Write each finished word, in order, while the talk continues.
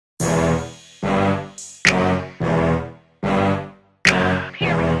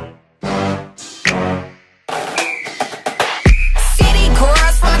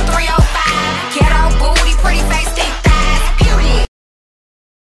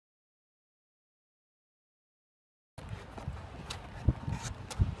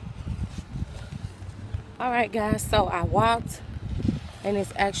Alright guys, so I walked and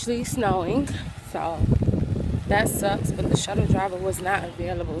it's actually snowing, so that sucks, but the shuttle driver was not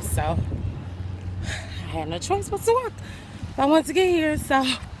available, so I had no choice but to walk if I wanted to get here. So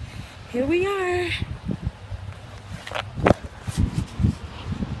here we are.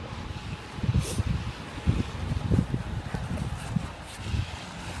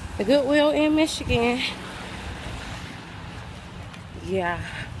 The Goodwill in Michigan. Yeah,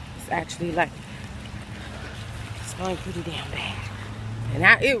 it's actually like snowing pretty damn bad.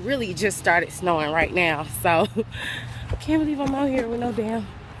 And it really just started snowing right now, so I can't believe I'm out here with no damn.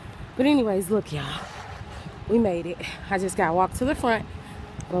 But anyways, look y'all, we made it. I just got to walk to the front,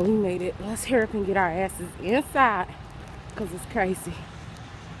 but we made it. Let's hurry up and get our asses inside because it's crazy.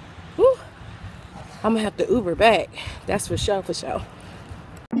 Whew. I'm gonna have to Uber back, that's for sure, for sure.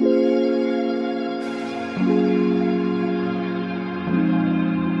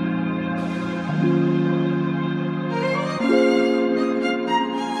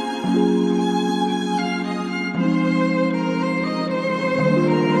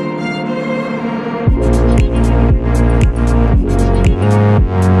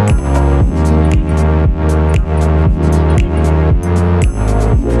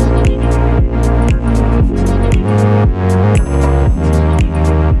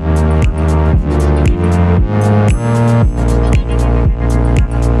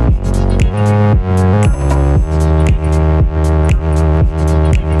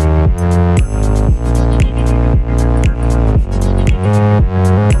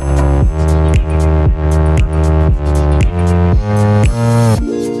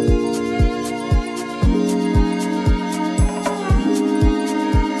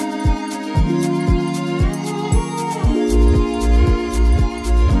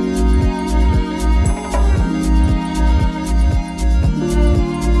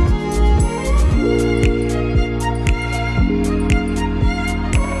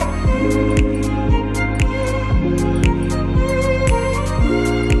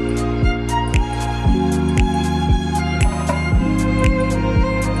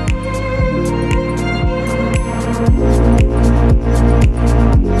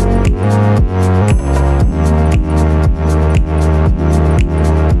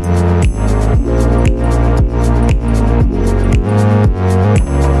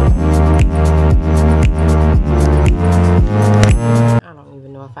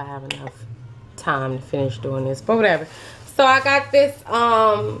 Time to finish doing this, but whatever. So I got this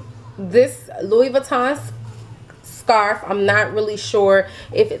this Louis Vuitton scarf. I'm not really sure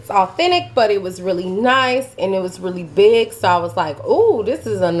if it's authentic, but it was really nice and it was really big, so I was like, oh, this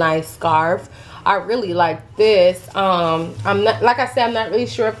is a nice scarf. I really like this. I'm not, like I said, I'm not really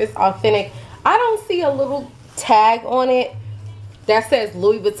sure if it's authentic. I don't see a little tag on it that says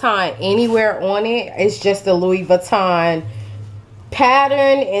Louis Vuitton anywhere on it. It's just a Louis Vuitton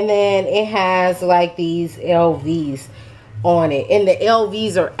pattern, and then it has like these LVs on it, and the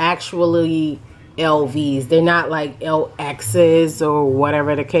LVs are actually LVs. They're not like LXs or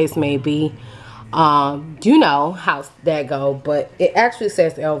whatever the case may be. You know how that go, but it actually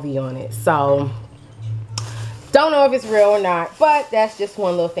says LV on it, so don't know if it's real or not, but that's just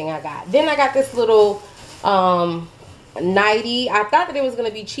one little thing I got. Then I got this little nightie. I thought that it was going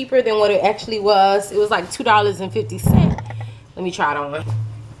to be cheaper than what it actually was. It was like $2.50. Let me try it on.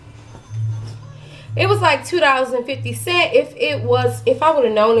 It was like $2.50. If I would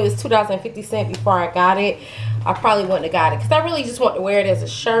have known it was $2.50 before I got it, I probably wouldn't have got it, because I really just want to wear it as a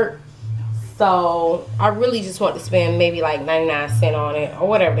shirt. So I really just want to spend maybe like 99 cents on it, or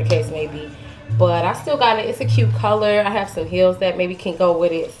whatever the case may be. But I still got it. It's a cute color. I have some heels that maybe can go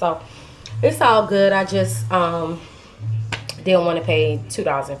with it, so it's all good. I just didn't want to pay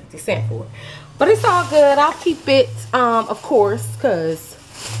 $2.50 for it. But it's all good. I'll keep it, of course, because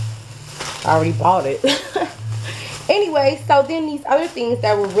I already bought it. Anyway, so then these other things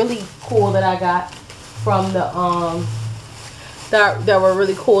that were really cool that I got from the, that were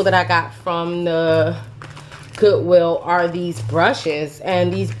really cool that I got from the Goodwill are these brushes.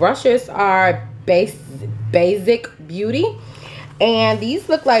 And these brushes are Basic Beauty. And these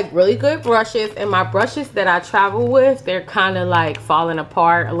look like really good brushes. And my brushes that I travel with, they're kind of like falling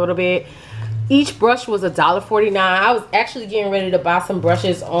apart a little bit. Each brush was $1.49. I was actually getting ready to buy some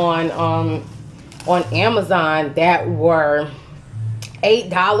brushes on Amazon that were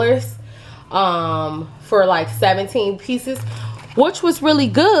 $8 for like 17 pieces, which was really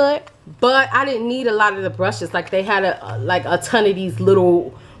good. But I didn't need a lot of the brushes. Like they had a ton of these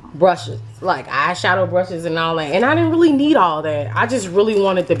little brushes, like eyeshadow brushes and all that, and I didn't really need all that. I just really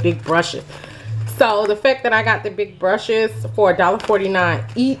wanted the big brushes. So the fact that I got the big brushes for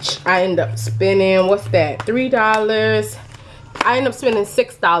 $1.49 each, I end up spending, what's that, $3. I end up spending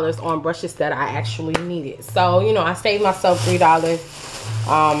 $6 on brushes that I actually needed. So, you know, I saved myself $3.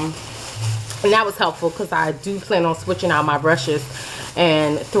 And that was helpful because I do plan on switching out my brushes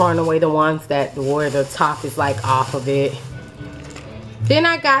and throwing away the ones that where the top is like off of it. Then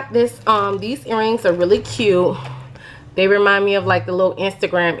I got this, these earrings are really cute. They remind me of like the little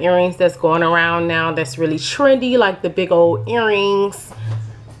Instagram earrings that's going around now that's really trendy, like the big old earrings.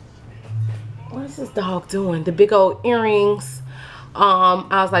 What is this dog doing? The big old earrings. I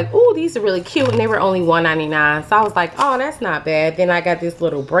was like, oh, these are really cute, and they were only $1.99. So I was like, oh, that's not bad. Then I got this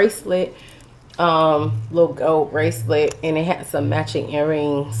little bracelet, little gold bracelet, and it had some matching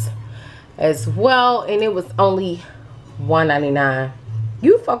earrings as well, and it was only $1.99.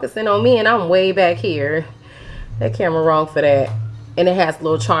 You focusing on me and I'm way back here. That camera wrong for that. And it has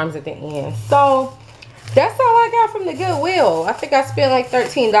little charms at the end. So that's all I got from the Goodwill. I think I spent like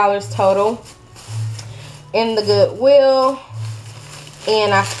 $13 total in the Goodwill,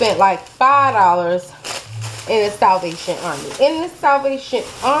 and I spent like $5 in the Salvation Army. In the Salvation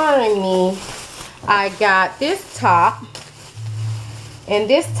Army, I got this top, and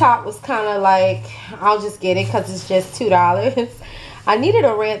this top was kind of like, I'll just get it because it's just $2. I needed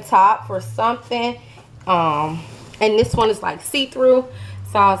a red top for something, and this one is like see-through,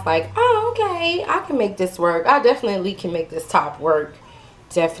 so I was like, oh, okay, I can make this work. I definitely can make this top work,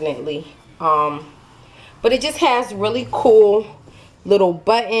 definitely. But it just has really cool little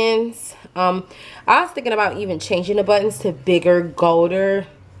buttons. I was thinking about even changing the buttons to bigger,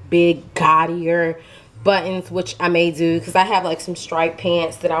 big, gaudier buttons, which I may do because I have like some striped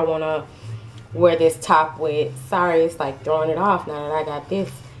pants that I want to wear this top with. Sorry, it's like throwing it off now that I got this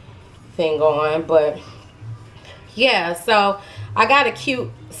thing on. But yeah, so I got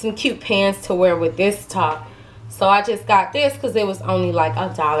some cute pants to wear with this top. So I just got this because it was only like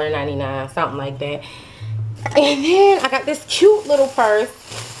 $1.99, something like that. And then I got this cute little purse.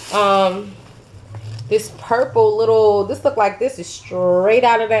 This purple little, this look like this is straight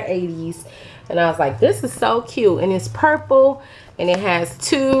out of the 80s. And I was like, this is so cute. And it's purple, and it has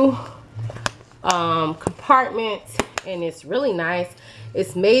two compartments, and it's really nice.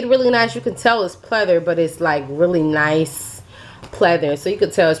 It's made really nice. You can tell it's pleather, but it's like really nice pleather. So you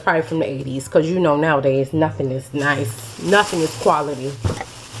could tell it's probably from the 80s, because you know nowadays nothing is nice, nothing is quality.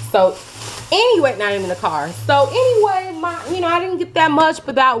 So anyway, not even in the car. So anyway, I didn't get that much,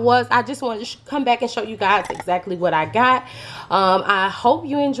 but I just wanted to come back and show you guys exactly what I got. I hope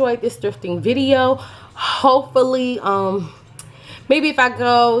you enjoyed this thrifting video. Hopefully, maybe if I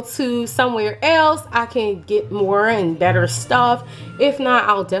go to somewhere else, I can get more and better stuff. If not,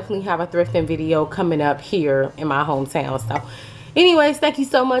 I'll definitely have a thrifting video coming up here in my hometown. So anyways, thank you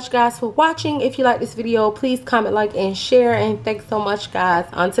so much, guys, for watching. If you like this video, please comment, like, and share. And thanks so much, guys.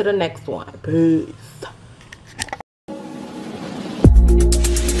 On to the next one. Peace.